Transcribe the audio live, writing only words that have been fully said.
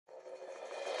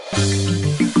Okay,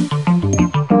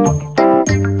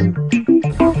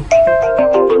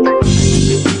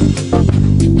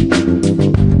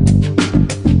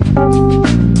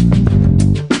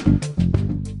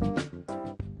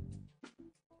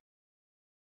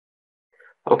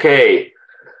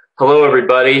 hello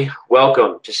everybody.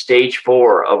 Welcome to stage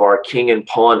 4 of our king and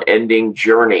pawn ending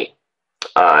journey.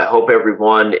 I hope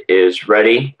everyone is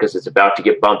ready because it's about to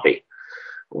get bumpy.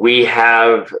 We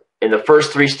have, in the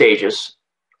first 3 stages,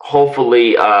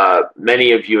 hopefully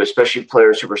many of you, especially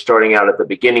players who are starting out at the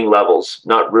beginning levels,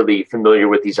 not really familiar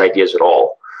with these ideas at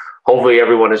all. Hopefully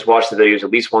everyone has watched the videos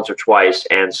at least once or twice,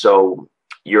 and so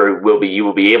you will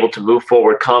be able to move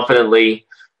forward confidently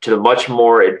to the much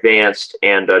more advanced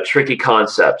and tricky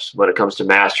concepts when it comes to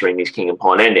mastering these king and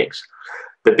pawn endings.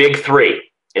 The big 3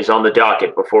 is on the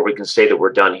docket before we can say that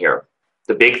we're done here.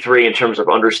 The big 3 in terms of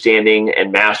understanding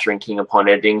and mastering king and pawn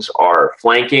endings are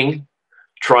flanking,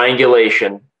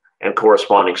 triangulation, and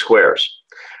corresponding squares.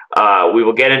 We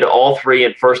will get into all 3,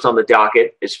 and first on the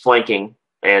docket is flanking,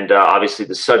 and obviously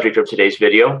the subject of today's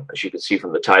video, as you can see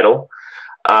from the title.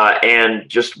 And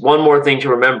just one more thing to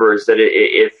remember is that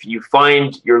if you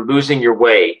find you're losing your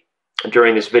way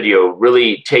during this video,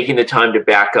 really taking the time to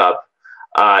back up,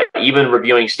 even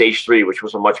reviewing stage 3, which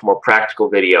was a much more practical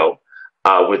video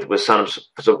with some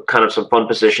fun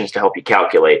positions to help you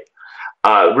calculate.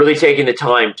 Really taking the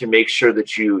time to make sure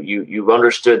that you've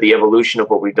understood the evolution of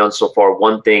what we've done so far,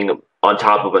 one thing on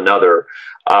top of another,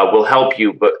 will help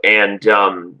you. And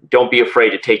don't be afraid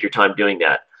to take your time doing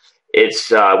that.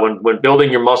 It's when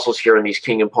building your muscles here in these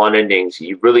king and pawn endings,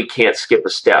 you really can't skip a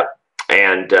step.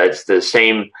 And it's the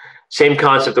same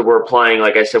concept that we're applying.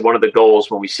 Like I said, one of the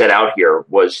goals when we set out here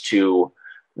was to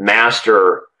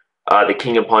master the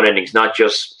king and pawn endings, not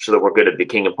just so that we're good at the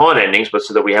king and pawn endings, but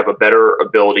so that we have a better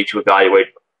ability to evaluate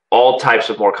all types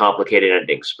of more complicated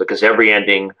endings. Because every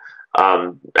ending,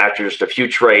 after just a few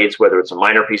trades, whether it's a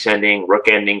minor piece ending, rook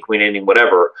ending, queen ending,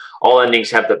 whatever, all endings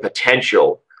have the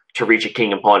potential to reach a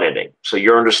king and pawn ending. So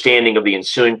your understanding of the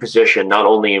ensuing position not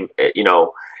only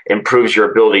improves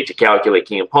your ability to calculate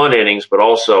king and pawn endings, but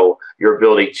also your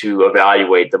ability to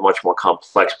evaluate the much more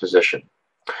complex position.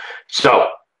 So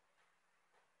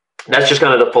that's just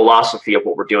kind of the philosophy of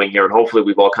what we're doing here, and hopefully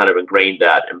we've all kind of ingrained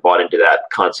that and bought into that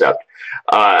concept.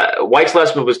 White's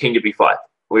last move was king to b5.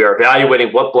 We are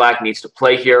evaluating what black needs to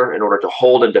play here in order to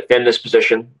hold and defend this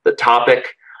position. The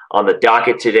topic on the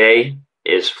docket today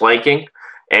is flanking.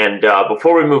 And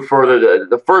before we move further,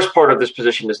 the first part of this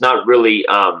position is not really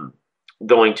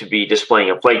going to be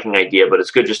displaying a flanking idea, but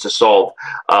it's good just to solve.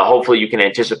 Hopefully you can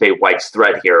anticipate white's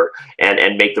threat here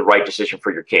and make the right decision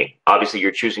for your king. Obviously,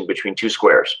 you're choosing between 2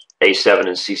 squares, a7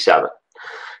 and c7.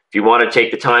 If you want to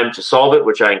take the time to solve it,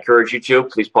 which I encourage you to,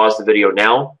 please pause the video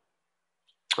now.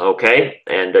 Okay,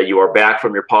 and you are back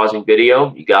from your pausing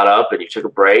video. You got up and you took a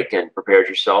break and prepared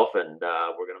yourself, and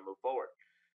we're going to move forward.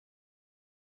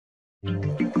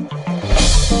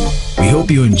 We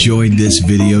hope you enjoyed this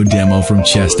video demo from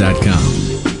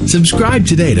Chess.com. Subscribe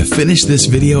today to finish this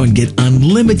video and get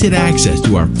unlimited access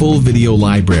to our full video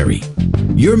library.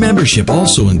 Your membership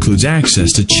also includes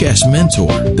access to Chess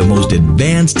Mentor, the most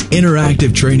advanced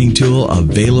interactive training tool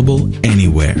available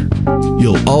anywhere.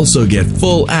 You'll also get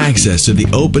full access to the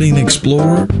Opening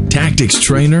Explorer, Tactics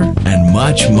Trainer, and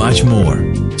much, much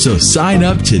more. So sign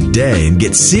up today and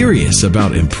get serious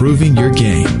about improving your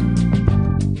game.